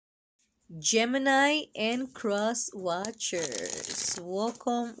Gemini and cross watchers,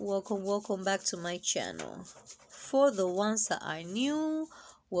 welcome back to my channel. For the ones that are new,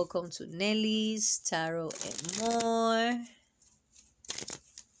 welcome to Nelly's Tarot and More.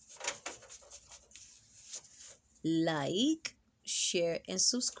 Like, share, and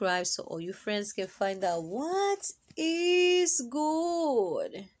subscribe so all your friends can find out what is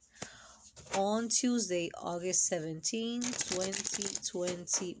good. On Tuesday, August 17,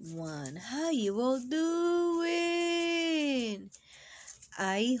 2021. How you all doing?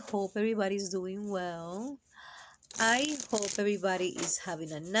 I hope everybody's doing well. I hope everybody is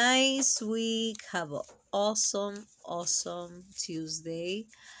having a nice week. Have an awesome Tuesday.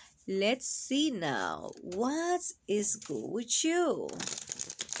 Let's see now. What is good with you?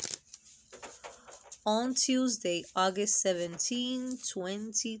 On Tuesday, August 17,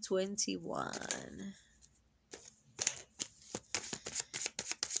 2021.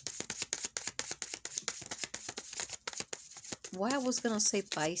 Why I was gonna say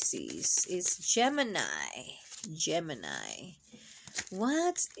Pisces is Gemini. Gemini.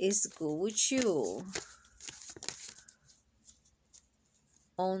 What is good with you?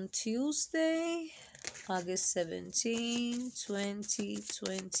 On Tuesday, August 17,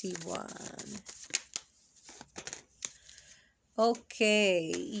 2021.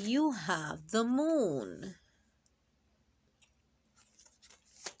 Okay, you have the moon.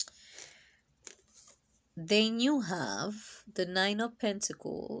 Then you have the Nine of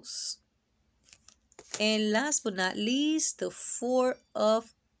Pentacles. And last but not least, the Four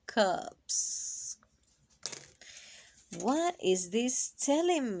of Cups. What is this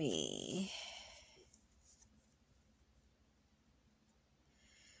telling me?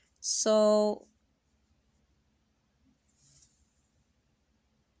 So,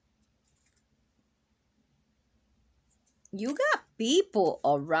 you got people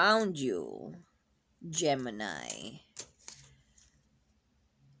around you, Gemini.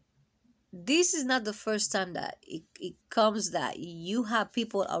 This is not the first time that it comes that you have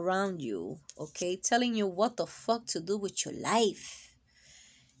people around you, okay, telling you what the fuck to do with your life.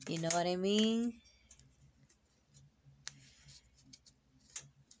 You know what I mean?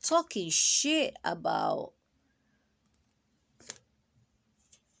 Talking shit about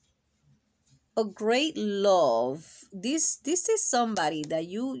a great love. This is somebody that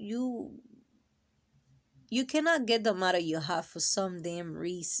you cannot get them out of your heart for some damn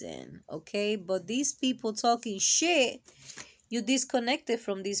reason, okay? But these people talking shit, you disconnected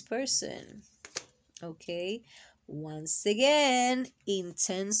from this person, okay? Once again,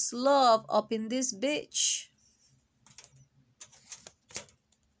 intense love up in this bitch,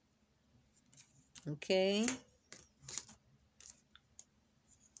 okay?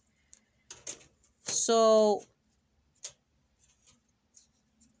 So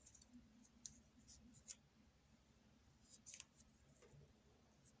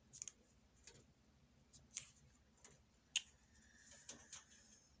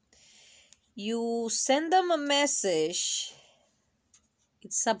you send them a message.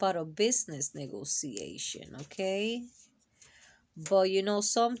 It's about a business negotiation, okay? But you know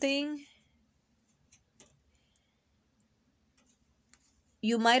something?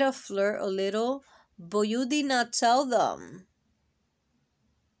 You might have flirted a little, but you did not tell them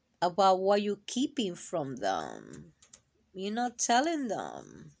about what you're keeping from them. You're not telling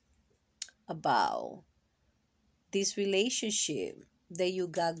them about this relationship that you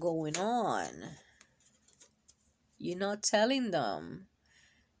got going on. You're not telling them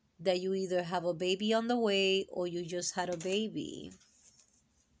that you either have a baby on the way or you just had a baby.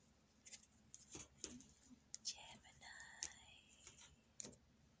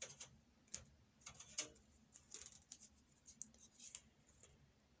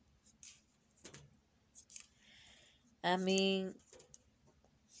 I mean,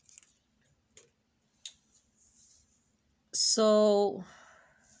 so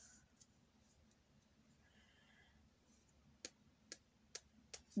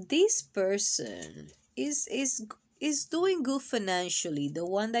this person is doing good financially, the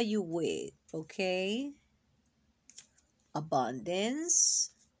one that you with, okay?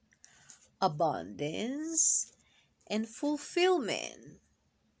 Abundance and fulfillment.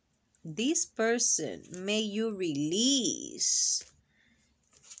 This person may you release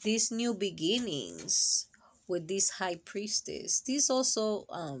these new beginnings with this high priestess. This also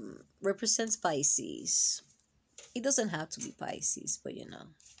represents Pisces. It doesn't have to be Pisces, but you know.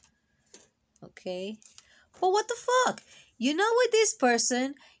 Okay? But what the fuck? You're not with this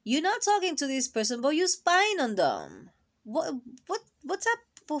person. You're not talking to this person, but you're spying on them. What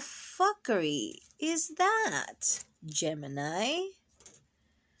type of fuckery is that, Gemini?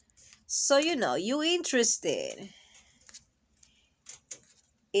 So you interested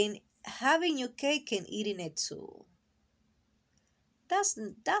in having your cake and eating it too.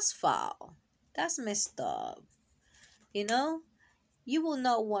 That's foul. That's messed up. You know? You will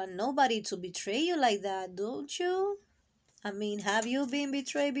not want nobody to betray you like that, don't you? I mean, have you been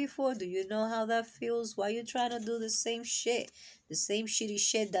betrayed before? Do you know how that feels? Why you trying to do the same shit? The same shitty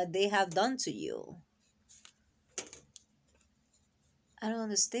shit that they have done to you? I don't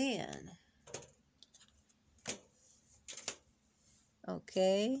understand.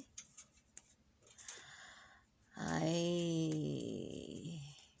 Okay?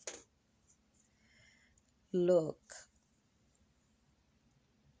 Look.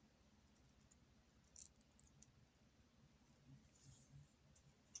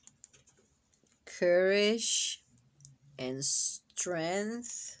 Courage and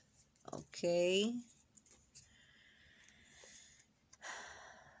strength. Okay?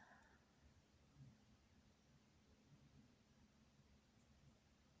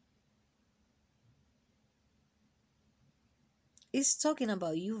 It's talking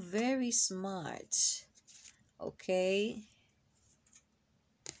about you very smart. Okay?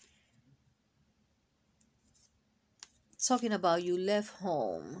 Talking about you left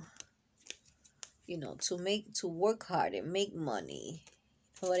home, to work hard and make money.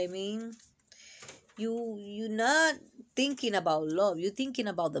 You know what I mean? You're not thinking about love. You're thinking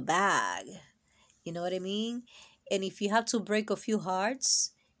about the bag. You know what I mean? And if you have to break a few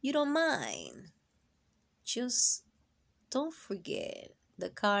hearts, you don't mind. Just don't forget, the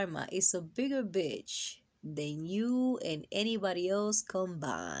karma is a bigger bitch than you and anybody else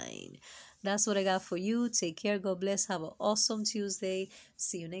combined. That's what I got for you. Take care. God bless. Have an awesome Tuesday.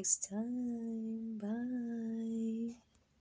 See you next time. Bye.